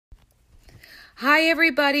Hi,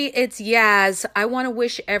 everybody. It's Yaz. I want to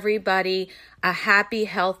wish everybody a happy,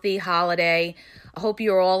 healthy holiday. I hope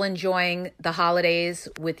you're all enjoying the holidays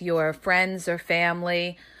with your friends or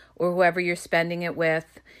family or whoever you're spending it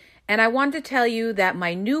with. And I want to tell you that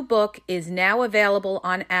my new book is now available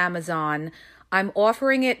on Amazon. I'm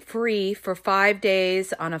offering it free for 5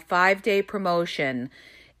 days on a 5-day promotion.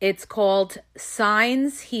 It's called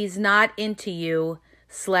Signs He's Not Into You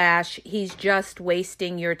 / He's Just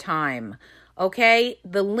Wasting Your Time. Okay,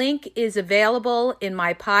 the link is available in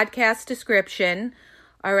my podcast description,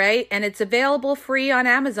 all right? And it's available free on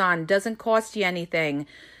Amazon, doesn't cost you anything.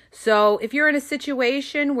 So if you're in a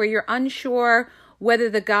situation where you're unsure whether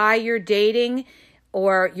the guy you're dating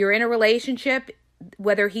or you're in a relationship,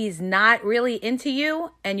 whether he's not really into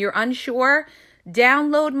you and you're unsure,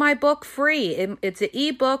 download my book free. It's an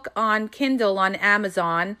ebook on Kindle on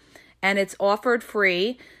Amazon, and it's offered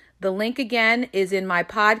free. The link again is in my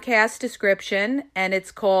podcast description, and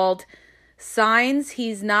it's called Signs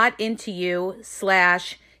He's Not Into You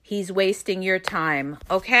 / He's Wasting Your Time.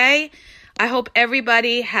 Okay? I hope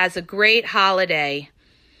everybody has a great holiday.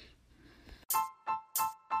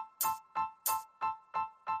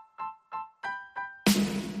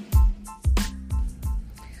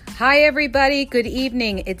 Hi, everybody. Good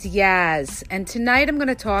evening. It's Yaz, and tonight I'm going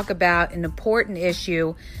to talk about an important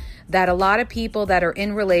issue that a lot of people that are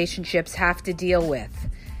in relationships have to deal with.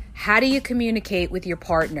 How do you communicate with your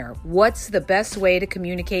partner? What's the best way to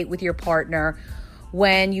communicate with your partner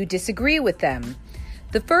when you disagree with them?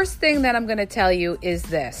 The first thing that I'm going to tell you is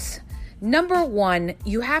this. Number one,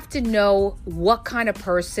 you have to know what kind of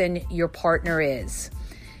person your partner is.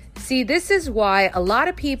 See, this is why a lot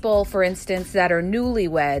of people, for instance, that are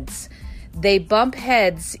newlyweds, they bump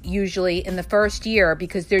heads usually in the first year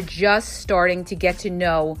because they're just starting to get to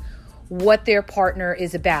know what their partner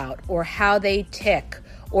is about, or how they tick,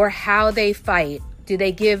 or how they fight. Do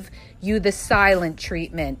they give you the silent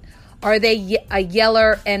treatment? Are they a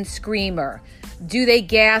yeller and screamer? Do they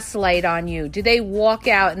gaslight on you? Do they walk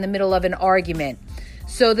out in the middle of an argument?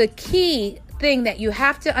 So the key thing that you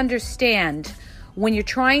have to understand when you're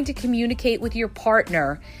trying to communicate with your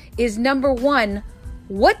partner is, number one,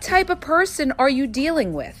 what type of person are you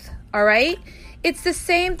dealing with? All right? It's the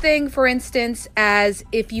same thing, for instance, as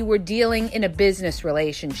if you were dealing in a business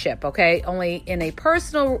relationship, okay? Only in a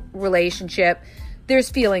personal relationship, there's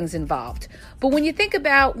feelings involved. But when you think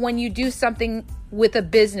about when you do something with a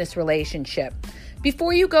business relationship,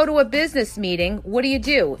 before you go to a business meeting, what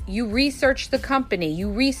do? You research the company, you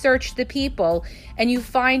research the people, and you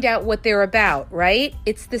find out what they're about, right?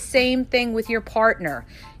 It's the same thing with your partner.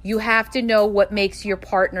 You have to know what makes your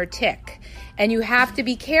partner tick. And you have to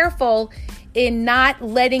be careful in not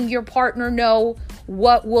letting your partner know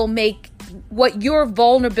what your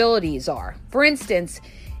vulnerabilities are. For instance,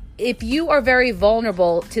 if you are very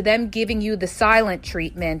vulnerable to them giving you the silent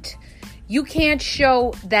treatment, you can't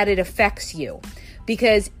show that it affects you.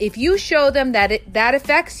 Because if you show them that that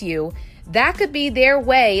affects you, that could be their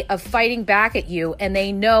way of fighting back at you, and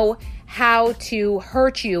they know how to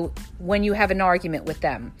hurt you when you have an argument with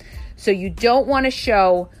them. So you don't want to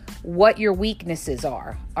show what your weaknesses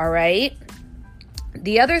are, all right?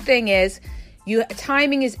 The other thing is,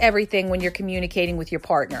 timing is everything when you're communicating with your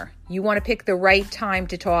partner. You want to pick the right time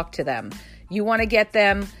to talk to them. You want to get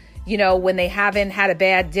them, when they haven't had a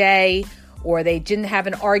bad day or they didn't have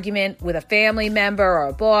an argument with a family member or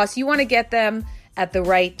a boss. You want to get them at the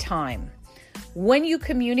right time. When you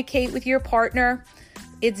communicate with your partner,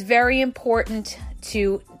 it's very important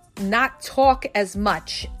to not talk as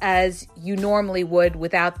much as you normally would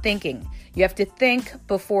without thinking. You have to think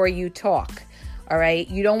before you talk. All right.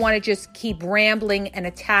 You don't want to just keep rambling and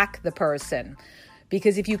attack the person,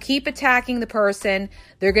 because if you keep attacking the person,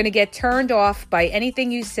 they're going to get turned off by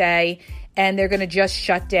anything you say, and they're going to just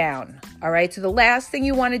shut down. All right. So the last thing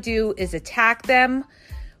you want to do is attack them,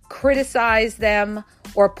 criticize them,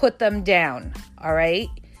 or put them down. All right.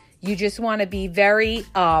 You just want to be very,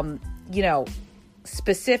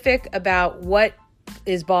 specific about what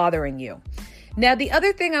is bothering you. Now, the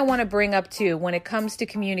other thing I want to bring up too, when it comes to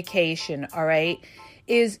communication, all right,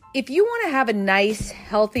 is if you want to have a nice,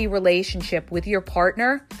 healthy relationship with your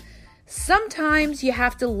partner, sometimes you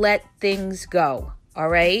have to let things go, all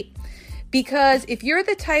right? Because if you're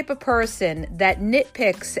the type of person that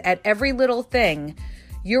nitpicks at every little thing,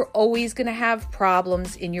 you're always going to have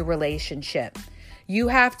problems in your relationship. You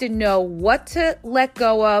have to know what to let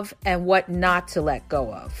go of and what not to let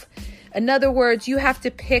go of. In other words, you have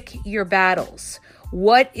to pick your battles.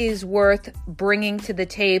 What is worth bringing to the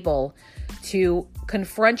table to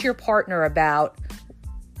confront your partner about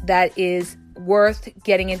that is worth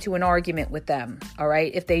getting into an argument with them, all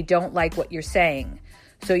right, if they don't like what you're saying.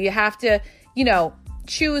 So you have to,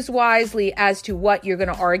 choose wisely as to what you're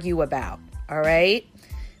going to argue about, all right?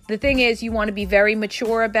 The thing is, you want to be very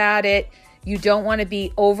mature about it. You don't want to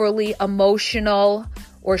be overly emotional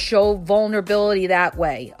or show vulnerability that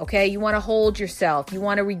way, okay? You want to hold yourself. You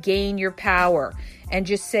want to regain your power and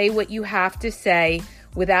just say what you have to say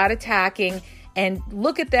without attacking, and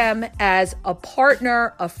look at them as a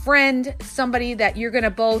partner, a friend, somebody that you're going to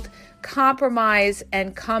both compromise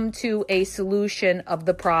and come to a solution of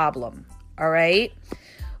the problem, all right?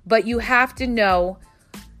 But you have to know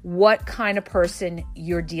what kind of person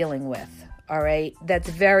you're dealing with, all right? That's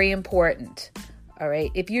very important, all right?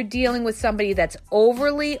 If you're dealing with somebody that's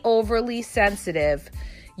overly sensitive,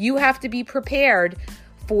 you have to be prepared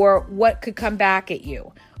for what could come back at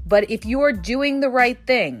you. But if you're doing the right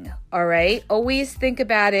thing, all right, always think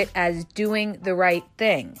about it as doing the right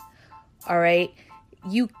thing, all right?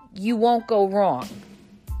 You won't go wrong.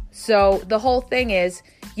 So the whole thing is,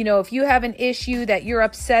 if you have an issue that you're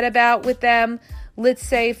upset about with them, let's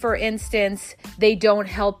say, for instance, they don't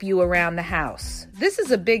help you around the house. This is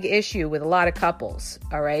a big issue with a lot of couples,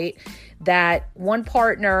 all right? That one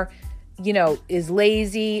partner, is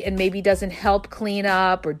lazy and maybe doesn't help clean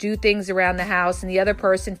up or do things around the house, and the other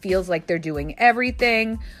person feels like they're doing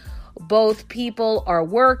everything. Both people are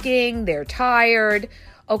working, they're tired,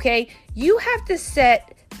 okay? You have to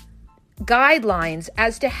set guidelines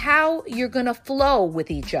as to how you're going to flow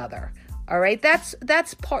with each other. All right,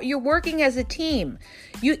 that's part. You're working as a team.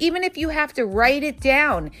 Even if you have to write it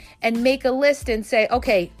down and make a list and say,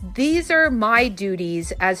 okay, these are my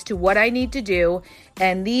duties as to what I need to do,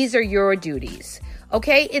 and these are your duties.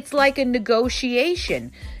 Okay, it's like a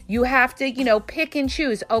negotiation. You have to, pick and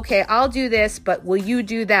choose. Okay, I'll do this, but will you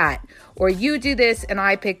do that? Or you do this and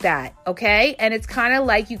I pick that. Okay, and it's kind of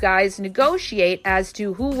like you guys negotiate as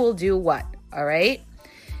to who will do what. All right.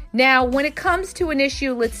 Now, when it comes to an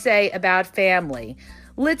issue, let's say about family,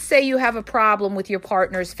 let's say you have a problem with your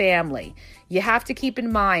partner's family. You have to keep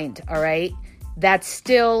in mind, all right, that's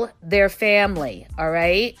still their family, all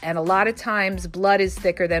right? And a lot of times blood is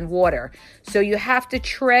thicker than water. So you have to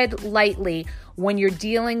tread lightly when you're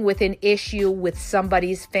dealing with an issue with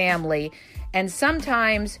somebody's family. And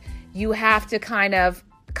sometimes you have to kind of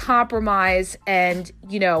compromise and,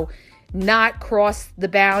 not cross the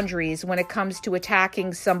boundaries when it comes to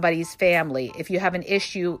attacking somebody's family if you have an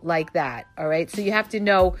issue like that, all right? So you have to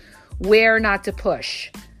know where not to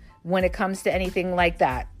push when it comes to anything like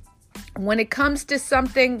that. When it comes to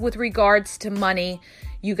something with regards to money,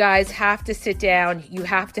 you guys have to sit down. You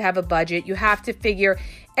have to have a budget. You have to figure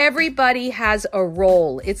everybody has a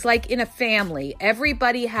role. It's like in a family.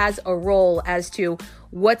 Everybody has a role as to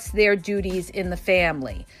what's their duties in the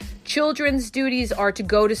family. Children's duties are to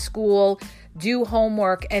go to school, do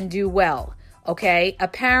homework, and do well, okay? A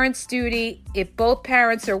parent's duty, if both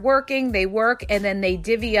parents are working, they work, and then they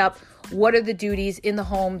divvy up what are the duties in the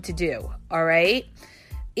home to do, all right?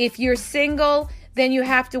 If you're single, then you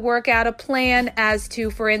have to work out a plan as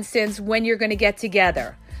to, for instance, when you're going to get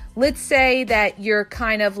together. Let's say that you're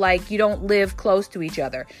kind of like you don't live close to each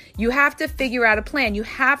other. You have to figure out a plan. You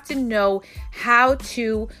have to know how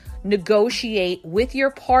to negotiate with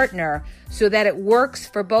your partner so that it works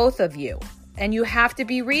for both of you. And you have to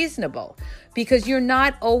be reasonable because you're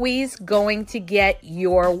not always going to get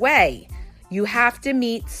your way. You have to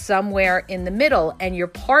meet somewhere in the middle, and your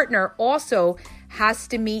partner also has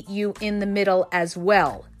to meet you in the middle as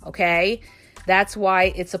well, okay? That's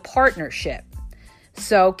why it's a partnership.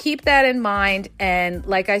 So keep that in mind. And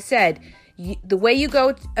like I said, the way you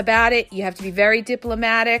go about it, you have to be very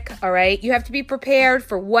diplomatic, all right? You have to be prepared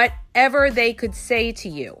for whatever they could say to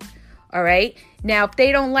you, all right? Now, if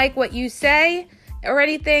they don't like what you say or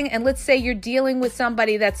anything, and let's say you're dealing with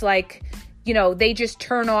somebody that's like, they just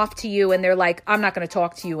turn off to you and they're like, I'm not going to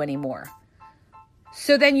talk to you anymore.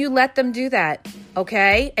 So then you let them do that,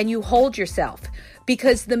 okay? And you hold yourself,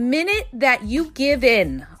 because the minute that you give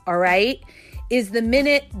in, all right, is the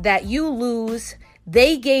minute that you lose.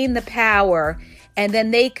 They gain the power, and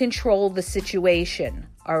then they control the situation,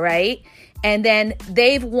 all right? And then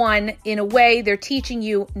they've won. In a way, they're teaching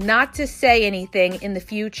you not to say anything in the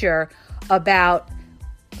future about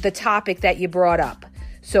the topic that you brought up.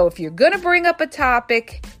 So if you're going to bring up a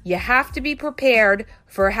topic, you have to be prepared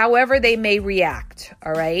for however they may react,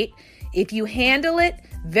 all right? If you handle it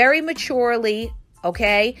very maturely,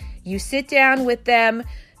 okay, you sit down with them,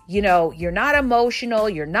 you're not emotional,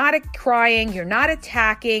 you're not crying, you're not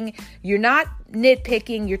attacking, you're not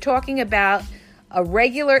nitpicking, you're talking about a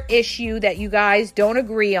regular issue that you guys don't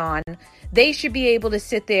agree on. They should be able to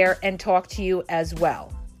sit there and talk to you as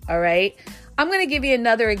well, all right? I'm going to give you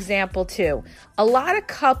another example too. A lot of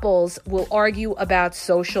couples will argue about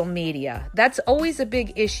social media. That's always a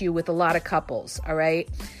big issue with a lot of couples, all right?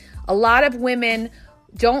 A lot of women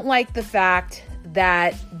don't like the fact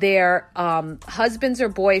that their husbands or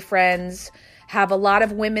boyfriends have a lot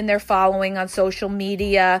of women they're following on social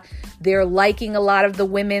media. They're liking a lot of the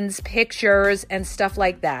women's pictures and stuff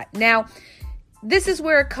like that. Now, this is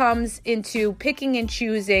where it comes into picking and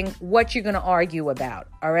choosing what you're going to argue about,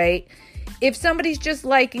 all right? If somebody's just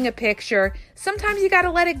liking a picture, sometimes you got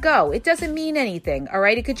to let it go. It doesn't mean anything, all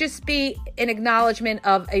right? It could just be an acknowledgement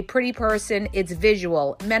of a pretty person. It's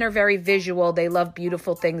visual. Men are very visual. They love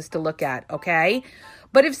beautiful things to look at, okay?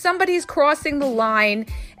 But if somebody's crossing the line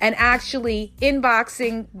and actually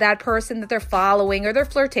inboxing that person that they're following or they're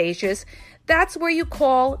flirtatious, that's where you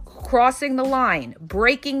call crossing the line,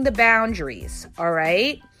 breaking the boundaries, all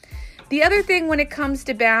right? The other thing when it comes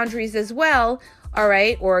to boundaries as well, all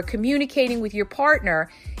right, or communicating with your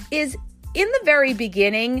partner is in the very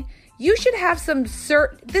beginning, you should have some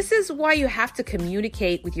this is why you have to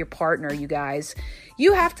communicate with your partner, you guys.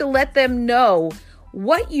 You have to let them know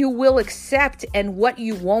what you will accept and what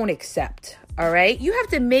you won't accept, all right? You have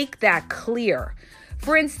to make that clear.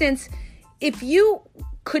 For instance, if you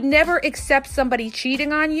could never accept somebody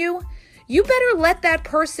cheating on you, you better let that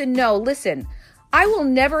person know, listen, I will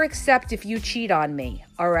never accept if you cheat on me,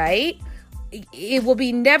 all right? It will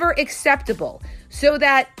be never acceptable. So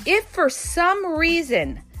that if for some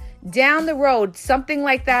reason down the road something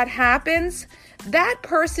like that happens, that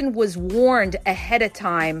person was warned ahead of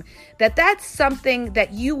time that that's something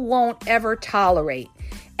that you won't ever tolerate.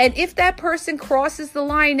 And if that person crosses the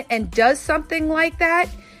line and does something like that,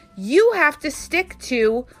 you have to stick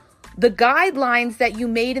to the guidelines that you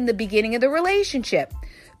made in the beginning of the relationship.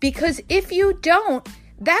 Because if you don't,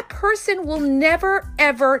 that person will never,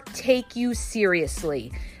 ever take you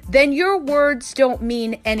seriously. Then your words don't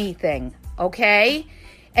mean anything, okay?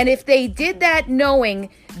 And if they did that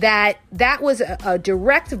knowing that that was a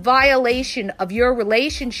direct violation of your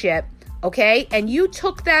relationship, okay, and you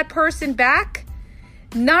took that person back,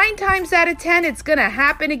 9 times out of 10, it's going to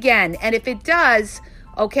happen again. And if it does,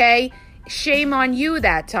 okay, shame on you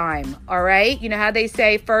that time, all right? You know how they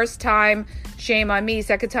say first time, shame on me,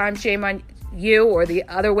 second time, shame on you, or the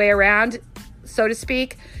other way around, so to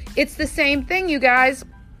speak. It's the same thing, you guys.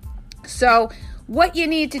 So what you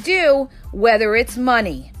need to do, whether it's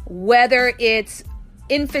money, whether it's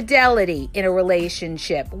infidelity in a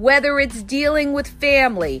relationship, whether it's dealing with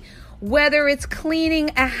family, whether it's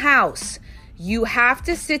cleaning a house, you have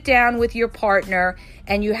to sit down with your partner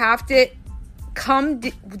and you have to come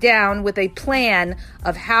down with a plan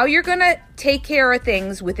of how you're going to take care of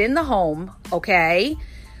things within the home, okay?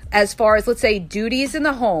 As far as, let's say, duties in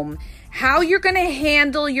the home, how you're going to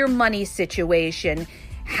handle your money situation,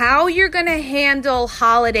 how you're going to handle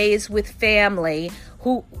holidays with family,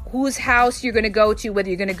 whose house you're going to go to, whether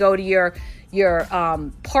you're going to go to your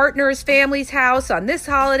partner's family's house on this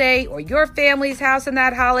holiday or your family's house on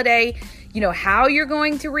that holiday, you know, how you're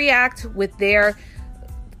going to react with their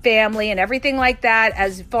family and everything like that,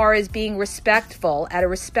 as far as being respectful, out of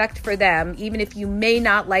respect for them, even if you may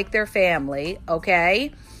not like their family,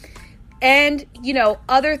 okay? And, you know,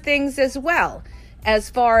 other things as well,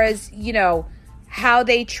 as far as, you know, how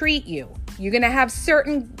they treat you. You're going to have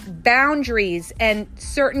certain boundaries and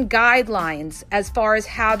certain guidelines as far as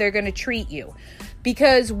how they're going to treat you.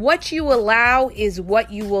 Because what you allow is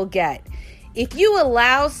what you will get. If you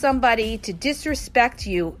allow somebody to disrespect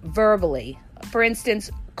you verbally, for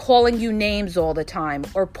instance, calling you names all the time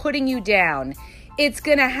or putting you down, it's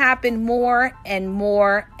going to happen more and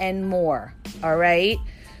more and more, all right?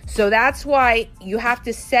 So that's why you have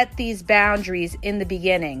to set these boundaries in the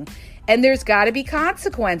beginning. And there's got to be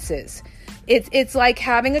consequences. It's like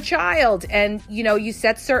having a child and, you know, you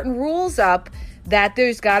set certain rules up that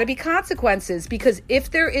there's got to be consequences, because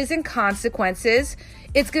if there isn't consequences,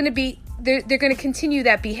 it's going to be, they're going to continue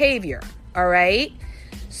that behavior. All right.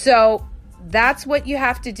 So that's what you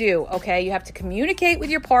have to do. Okay. You have to communicate with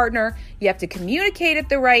your partner. You have to communicate at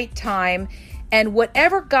the right time, and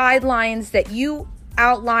whatever guidelines that you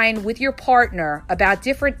outline with your partner about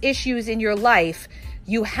different issues in your life,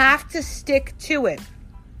 you have to stick to it,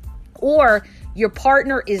 or your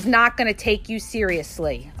partner is not going to take you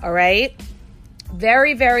seriously. All right.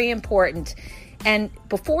 Very, very important. And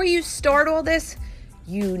before you start all this,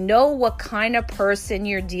 you know what kind of person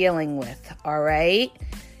you're dealing with. All right.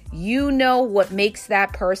 You know what makes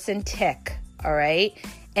that person tick. All right.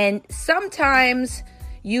 And sometimes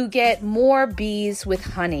you get more bees with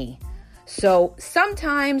honey. So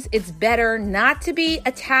sometimes it's better not to be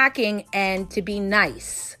attacking and to be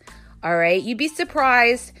nice. All right. You'd be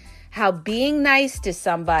surprised how being nice to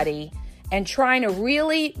somebody and trying to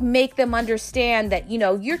really make them understand that,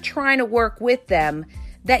 you're trying to work with them,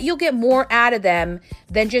 that you'll get more out of them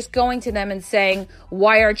than just going to them and saying,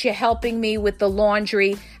 why aren't you helping me with the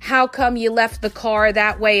laundry? How come you left the car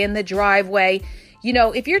that way in the driveway?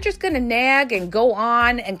 If you're just going to nag and go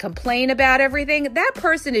on and complain about everything, that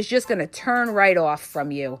person is just going to turn right off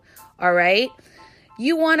from you. All right.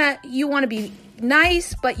 You want to be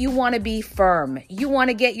nice, but you want to be firm. You want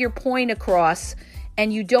to get your point across,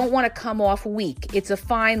 and you don't want to come off weak. It's a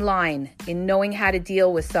fine line in knowing how to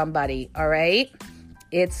deal with somebody. All right.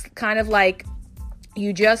 It's kind of like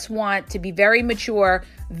you just want to be very mature,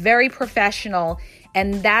 very professional,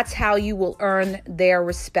 and that's how you will earn their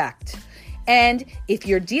respect. And if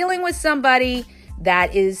you're dealing with somebody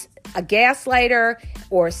that is a gaslighter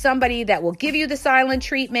or somebody that will give you the silent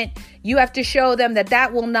treatment, you have to show them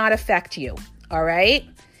that will not affect you. All right?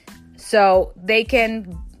 So they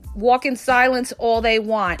can walk in silence all they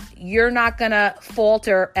want. You're not going to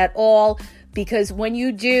falter at all, because when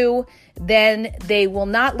you do, then they will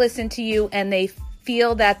not listen to you and they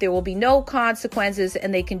feel that there will be no consequences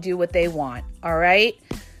and they can do what they want. All right?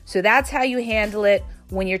 So that's how you handle it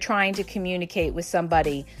when you're trying to communicate with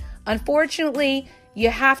somebody. Unfortunately, you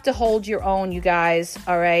have to hold your own, you guys.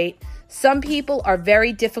 All right? Some people are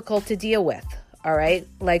very difficult to deal with. All right?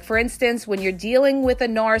 Like, for instance, when you're dealing with a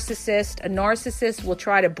narcissist will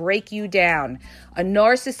try to break you down. A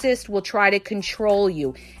narcissist will try to control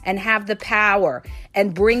you and have the power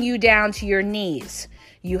and bring you down to your knees.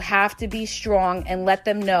 You have to be strong and let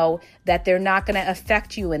them know that they're not going to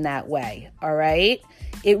affect you in that way. All right?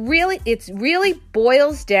 It really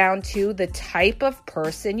boils down to the type of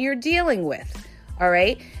person you're dealing with. All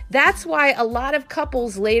right? That's why a lot of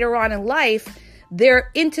couples later on in life,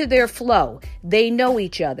 they're into their flow. They know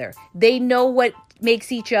each other. They know what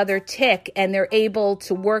makes each other tick, and they're able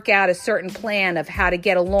to work out a certain plan of how to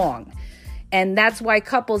get along. And that's why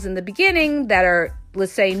couples in the beginning that are,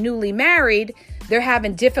 let's say, newly married, they're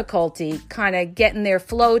having difficulty kind of getting their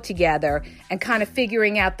flow together and kind of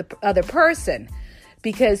figuring out the other person.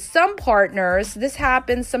 Because some partners, this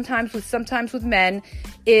happens sometimes with men,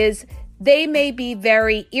 is they may be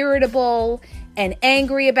very irritable and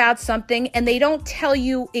angry about something, and they don't tell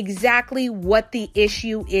you exactly what the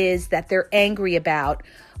issue is that they're angry about,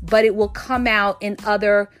 but it will come out in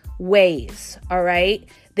other ways, all right?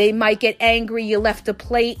 They might get angry you left a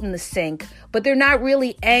plate in the sink, but they're not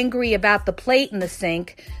really angry about the plate in the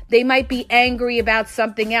sink. They might be angry about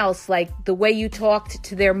something else, like the way you talked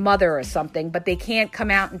to their mother or something, but they can't come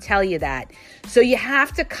out and tell you that. So you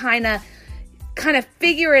have to kind of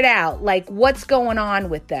figure it out, like what's going on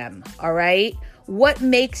with them, all right? What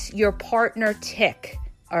makes your partner tick,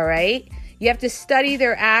 all right? You have to study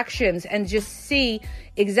their actions and just see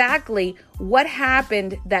exactly what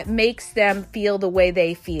happened that makes them feel the way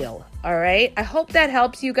they feel, all right? I hope that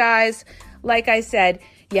helps you guys. Like I said,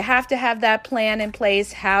 you have to have that plan in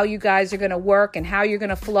place, how you guys are going to work and how you're going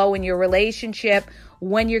to flow in your relationship,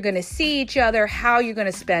 when you're going to see each other, how you're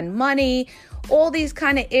going to spend money, all these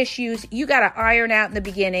kind of issues you got to iron out in the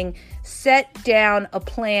beginning. Set down a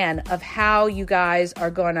plan of how you guys are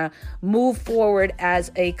going to move forward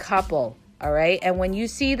as a couple, all right? And when you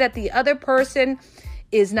see that the other person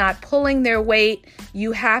is not pulling their weight,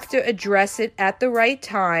 you have to address it at the right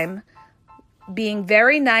time, being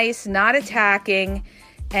very nice, not attacking,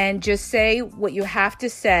 and just say what you have to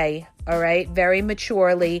say, all right, very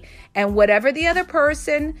maturely. And whatever the other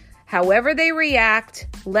person, however they react,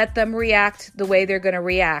 let them react the way they're going to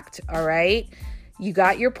react, all right? You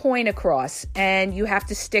got your point across, and you have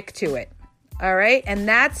to stick to it, all right? And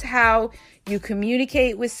that's how you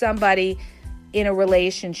communicate with somebody in a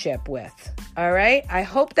relationship with, all right? I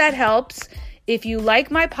hope that helps. If you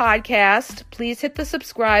like my podcast, please hit the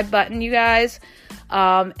subscribe button, you guys,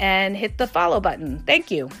 and hit the follow button.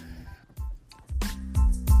 Thank you.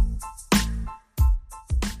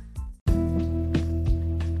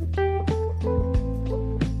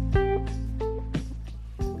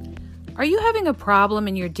 Are you having a problem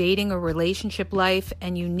in your dating or relationship life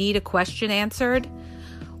and you need a question answered?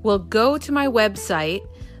 Well, go to my website.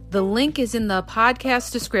 The link is in the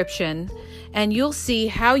podcast description, and you'll see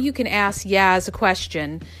how you can ask Yaz a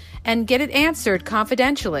question and get it answered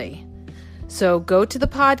confidentially. So go to the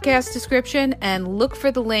podcast description and look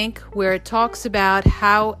for the link where it talks about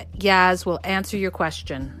how Yaz will answer your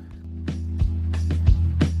question.